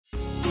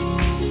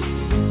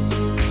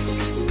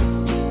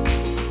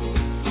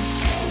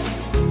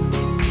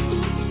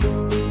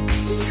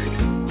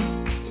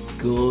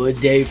Good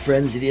day,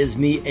 friends. It is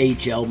me,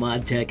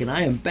 HLModTech, and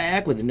I am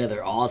back with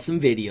another awesome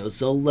video,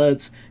 so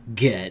let's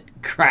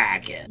get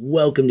cracking.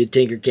 Welcome to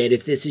Tinkercad.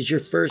 If this is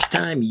your first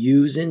time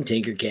using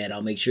Tinkercad,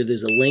 I'll make sure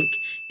there's a link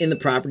in the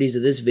properties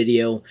of this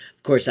video.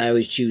 Of course, I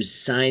always choose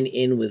sign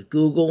in with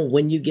Google.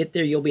 When you get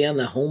there, you'll be on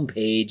the home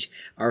page.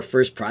 Our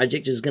first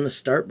project is going to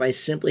start by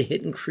simply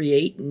hitting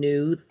create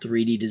new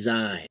 3D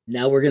design.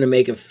 Now we're going to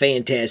make a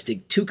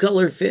fantastic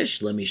two-color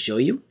fish. Let me show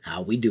you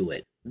how we do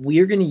it.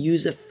 We're going to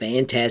use a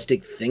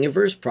fantastic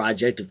Thingiverse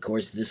project. Of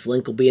course, this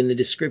link will be in the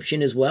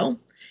description as well.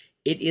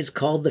 It is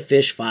called the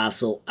Fish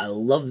Fossil. I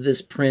love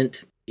this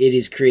print. It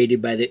is created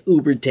by the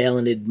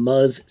uber-talented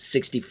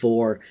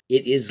Muzz64.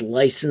 It is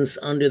licensed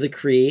under the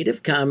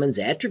Creative Commons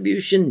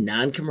Attribution,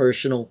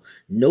 Non-Commercial,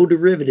 No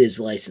Derivatives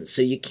license,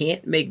 so you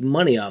can't make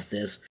money off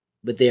this,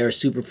 but they are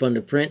super fun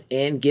to print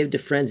and give to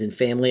friends and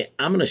family.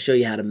 I'm going to show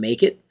you how to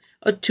make it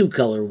a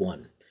two-color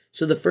one.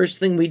 So the first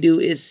thing we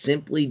do is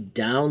simply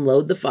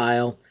download the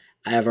file.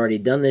 I have already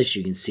done this.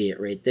 You can see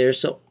it right there.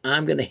 So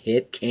I'm going to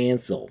hit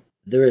cancel.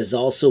 There is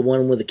also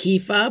one with a key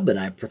fob, but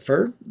I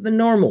prefer the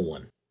normal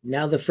one.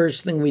 Now the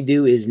first thing we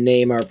do is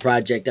name our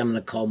project. I'm going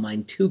to call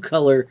mine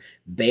two-color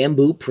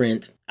Bambu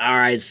print. All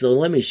right, so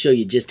let me show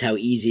you just how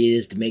easy it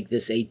is to make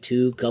this a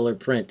two-color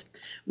print.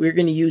 We're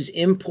going to use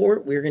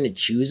import. We're going to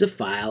choose a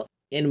file.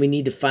 And we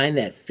need to find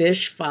that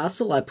fish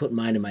fossil. I put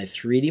mine in my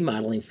 3D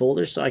modeling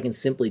folder, so I can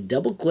simply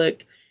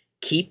double-click,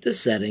 keep the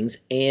settings,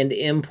 and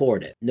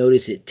import it.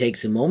 Notice it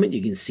takes a moment.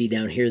 You can see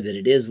down here that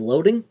it is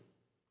loading.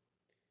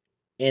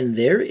 And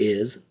there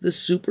is the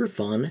super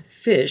fun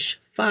fish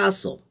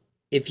fossil.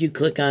 If you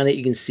click on it,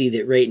 you can see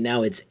that right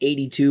now it's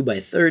 82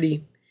 by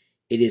 30.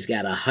 It has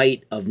got a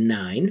height of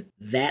 9.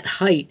 That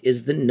height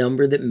is the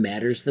number that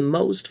matters the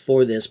most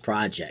for this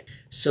project.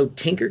 So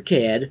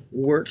Tinkercad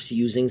works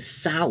using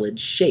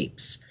solid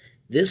shapes.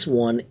 This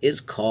one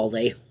is called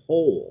a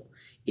hole.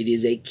 It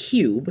is a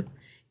cube.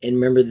 And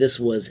remember, this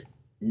was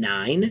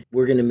 9.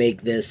 We're going to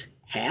make this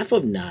half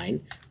of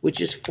 9, which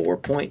is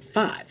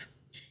 4.5.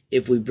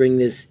 If we bring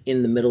this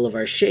in the middle of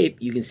our shape,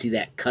 you can see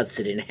that cuts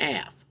it in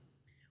half.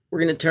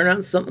 We're going to turn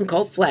on something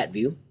called flat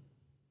view.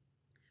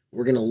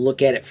 We're going to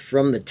look at it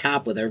from the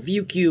top with our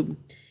view cube,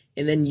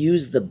 and then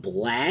use the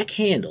black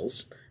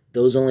handles.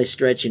 Those only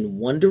stretch in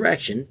one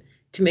direction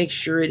to make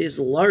sure it is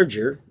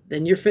larger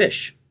than your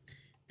fish.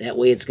 That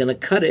way it's going to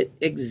cut it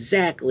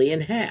exactly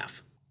in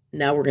half.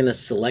 Now we're going to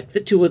select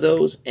the two of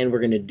those, and we're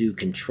going to do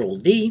Control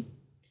D,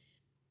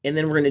 and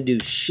then we're going to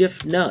do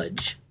Shift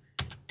Nudge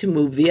to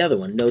move the other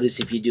one. Notice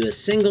if you do a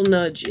single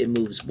nudge, it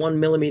moves 1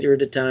 millimeter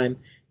at a time.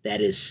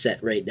 That is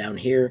set right down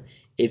here.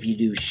 If you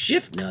do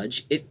Shift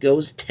Nudge, it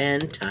goes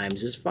 10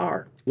 times as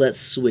far.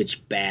 Let's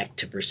switch back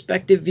to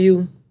perspective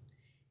view,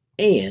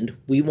 and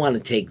we want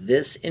to take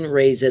this and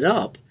raise it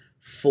up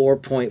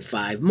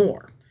 4.5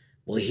 more.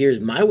 Well, here's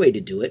my way to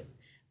do it.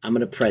 I'm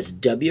going to press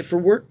W for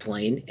work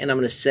plane, and I'm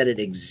going to set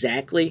it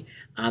exactly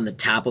on the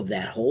top of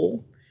that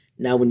hole.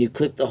 Now, when you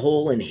click the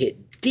hole and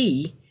hit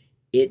D,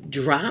 it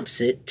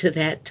drops it to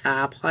that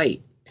top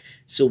height.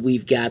 So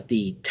we've got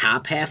the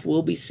top half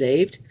will be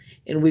saved,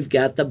 and we've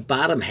got the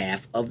bottom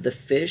half of the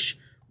fish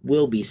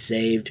will be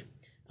saved.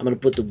 I'm going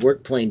to put the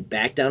work plane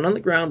back down on the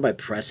ground by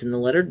pressing the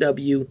letter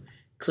W,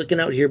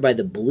 clicking out here by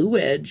the blue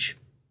edge.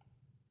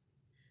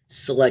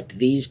 Select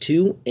these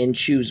two and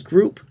choose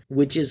group,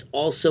 which is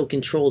also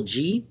Control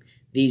G.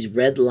 These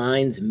red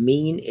lines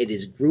mean it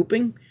is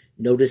grouping.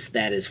 Notice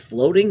that is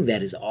floating.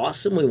 That is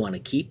awesome. We want to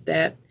keep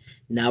that.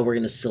 Now we're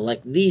going to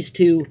select these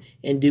two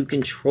and do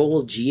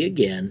Control G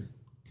again.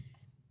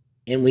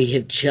 And we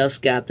have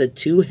just got the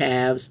two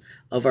halves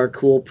of our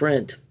cool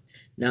print.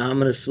 Now I'm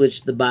going to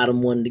switch the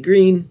bottom one to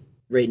green.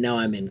 Right now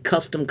I'm in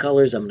custom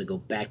colors. I'm going to go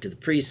back to the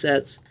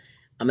presets.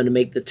 I'm going to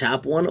make the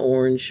top one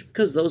orange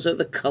because those are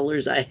the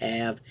colors I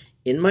have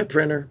in my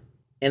printer.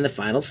 And the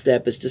final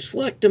step is to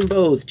select them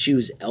both.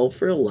 Choose L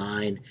for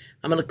align.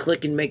 I'm going to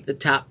click and make the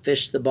top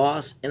fish the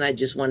boss, and I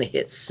just want to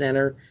hit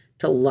center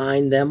to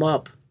line them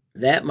up.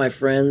 That, my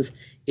friends,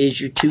 is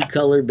your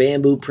two-color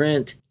Bambu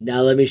print.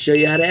 Now let me show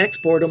you how to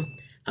export them.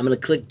 I'm going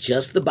to click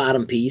just the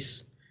bottom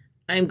piece.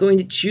 I'm going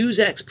to choose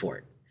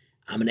export.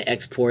 I'm going to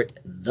export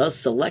the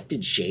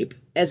selected shape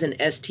as an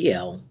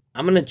STL.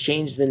 I'm going to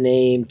change the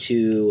name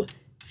to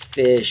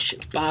fish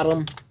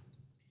bottom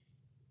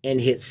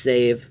and hit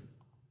save.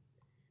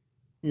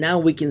 Now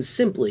we can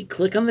simply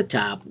click on the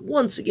top,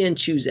 once again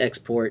choose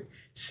export,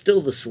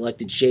 still the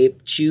selected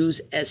shape,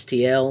 choose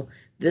STL.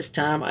 This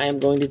time I am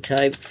going to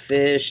type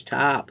fish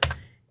top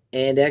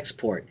and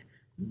export.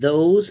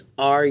 Those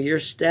are your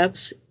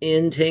steps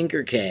in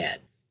Tinkercad.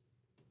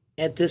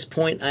 At this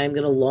point I am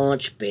going to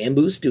launch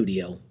Bambu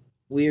Studio.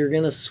 We are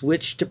going to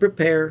switch to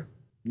prepare.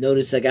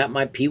 Notice I got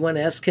my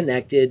P1S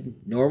connected,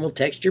 normal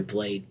texture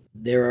plate.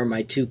 There are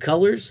my two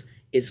colors.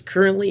 It's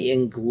currently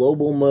in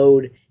global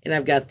mode, and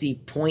I've got the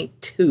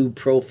 0.2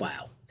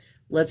 profile.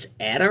 Let's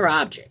add our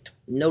object.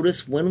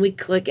 Notice when we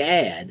click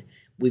add,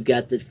 we've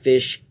got the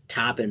fish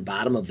top and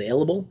bottom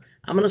available.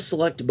 I'm going to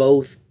select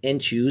both and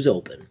choose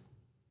open.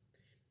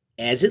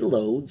 As it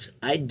loads,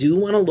 I do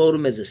want to load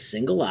them as a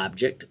single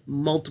object,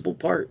 multiple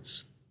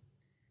parts.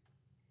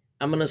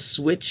 I'm going to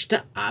switch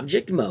to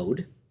object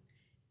mode,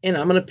 and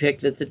I'm going to pick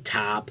that the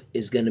top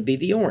is going to be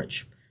the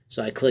orange.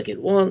 So I click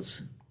it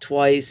once,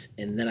 twice,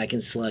 and then I can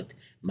select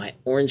my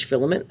orange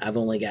filament. I've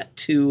only got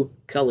 2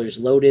 colors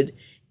loaded,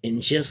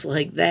 and just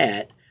like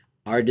that,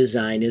 our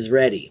design is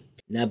ready.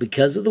 Now,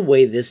 because of the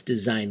way this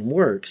design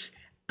works,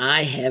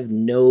 I have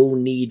no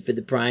need for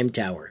the prime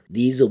tower.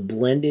 These will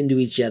blend into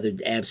each other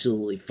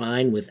absolutely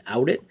fine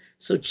without it.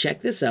 So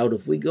check this out.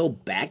 If we go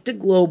back to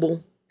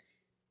global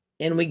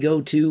and we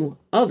go to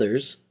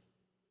others,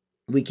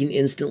 we can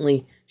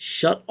instantly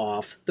shut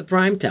off the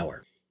prime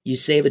tower. You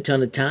save a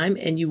ton of time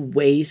and you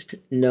waste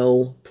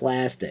no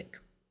plastic.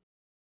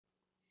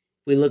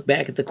 If we look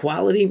back at the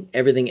quality,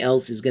 everything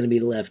else is going to be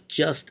left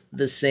just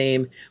the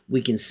same.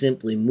 We can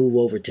simply move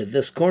over to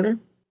this corner.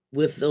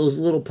 With those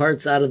little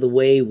parts out of the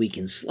way, we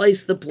can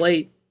slice the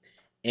plate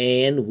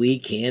and we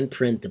can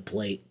print the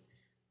plate.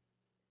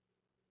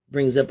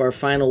 Brings up our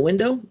final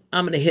window.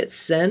 I'm going to hit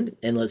send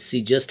and let's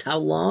see just how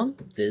long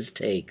this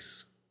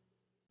takes.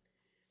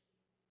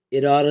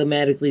 It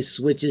automatically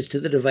switches to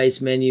the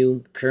device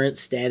menu. Current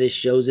status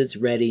shows it's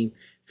ready.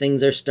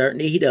 Things are starting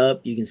to heat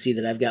up. You can see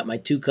that I've got my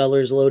 2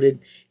 colors loaded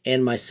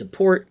and my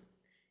support.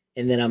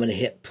 And then I'm going to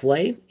hit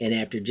play, and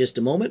after just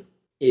a moment,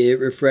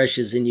 it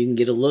refreshes and you can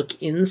get a look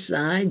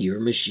inside your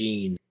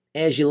machine.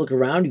 As you look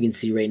around, you can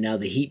see right now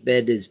the heat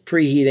bed is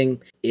preheating.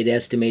 It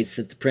estimates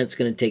that the print's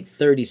going to take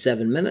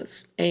 37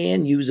 minutes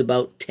and use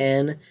about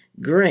 10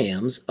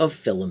 grams of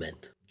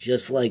filament.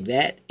 Just like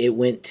that, it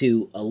went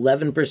to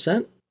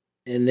 11%.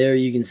 And there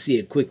you can see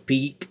a quick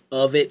peek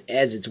of it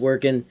as it's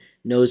working.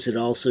 Notice it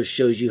also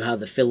shows you how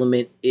the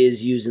filament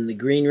is using the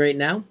green right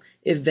now.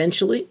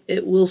 Eventually,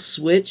 it will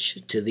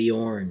switch to the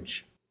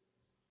orange.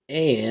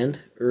 And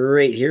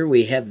right here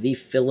we have the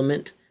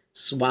filament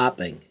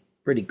swapping.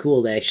 Pretty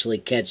cool to actually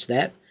catch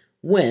that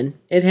when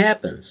it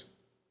happens.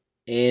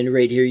 And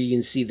right here you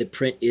can see the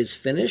print is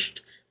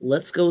finished.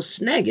 Let's go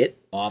snag it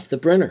off the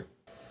printer.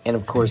 And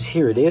of course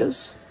here it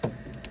is.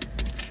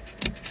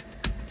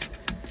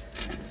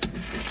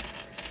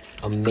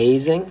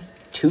 Amazing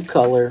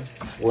 2-color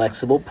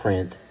flexible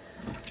print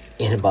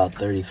in about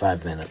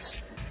 35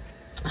 minutes.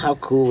 How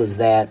cool is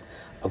that?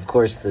 Of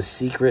course, the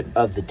secret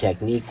of the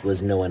technique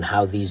was knowing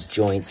how these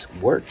joints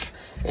work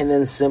and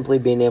then simply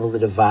being able to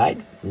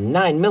divide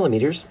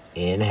 9mm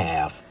in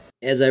half.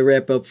 As I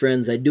wrap up,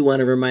 friends, I do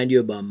want to remind you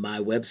about my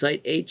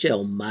website,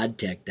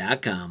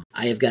 HLModTech.com.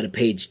 I have got a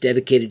page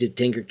dedicated to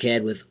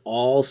Tinkercad with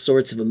all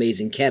sorts of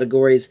amazing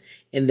categories,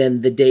 and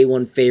then the day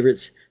one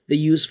favorites, the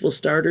useful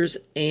starters,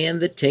 and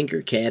the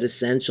Tinkercad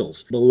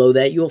essentials. Below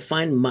that, you'll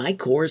find my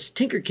course,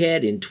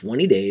 Tinkercad in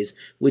 20 Days,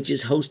 which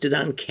is hosted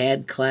on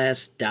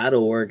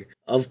cadclass.org.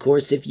 Of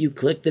course, if you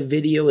click the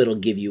video, it'll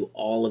give you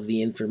all of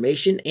the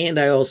information, and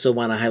I also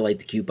want to highlight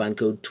the coupon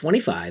code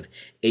 25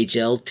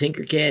 HL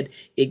Tinkercad.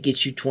 It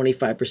gets you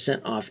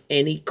 25% off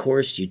any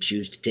course you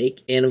choose to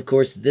take, and of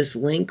course, this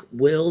link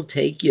will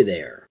take you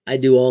there. I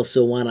do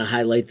also want to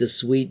highlight the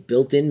sweet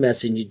built-in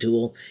messaging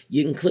tool.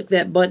 You can click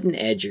that button,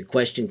 add your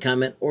question,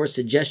 comment, or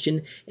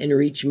suggestion, and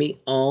reach me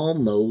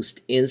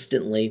almost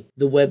instantly.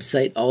 The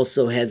website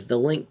also has the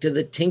link to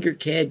the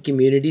Tinkercad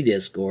community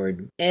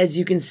Discord. As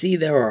you can see,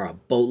 there are a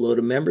boatload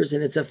of members,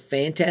 and it's a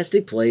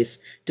fantastic place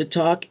to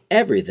talk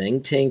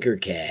everything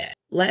Tinkercad.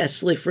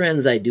 Lastly,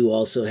 friends, I do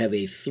also have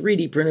a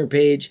 3D printer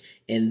page,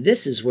 and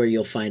this is where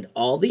you'll find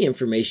all the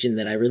information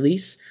that I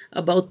release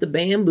about the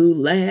Bambu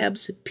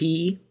Labs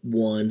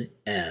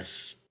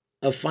P1S.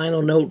 A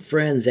final note,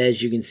 friends,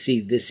 as you can see,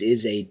 this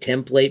is a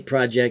template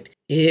project.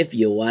 If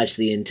you watch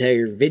the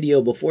entire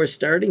video before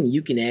starting,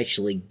 you can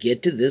actually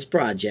get to this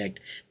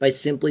project by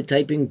simply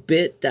typing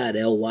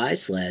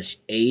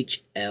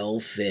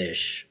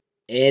bit.ly/HLfish.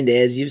 And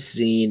as you've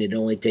seen, it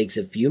only takes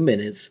a few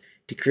minutes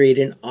to create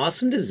an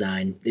awesome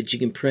design that you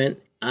can print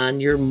on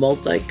your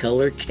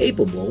multicolor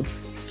capable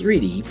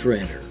 3D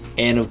printer.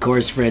 And of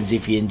course, friends,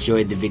 if you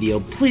enjoyed the video,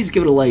 please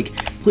give it a like.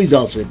 Please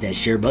also hit that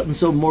share button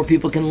so more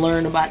people can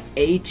learn about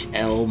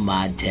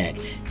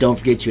HLModTech. Don't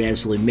forget, you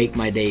absolutely make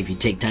my day if you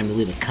take time to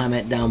leave a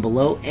comment down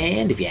below.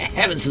 And if you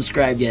haven't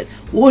subscribed yet,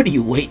 what are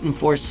you waiting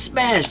for?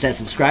 Smash that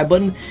subscribe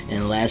button.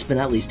 And last but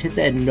not least, hit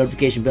that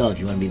notification bell if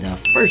you want to be the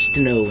first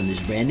to know when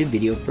there's a brand new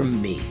video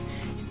from me,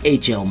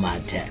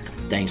 HLModTech.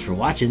 Thanks for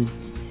watching.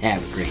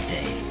 Have a great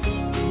day.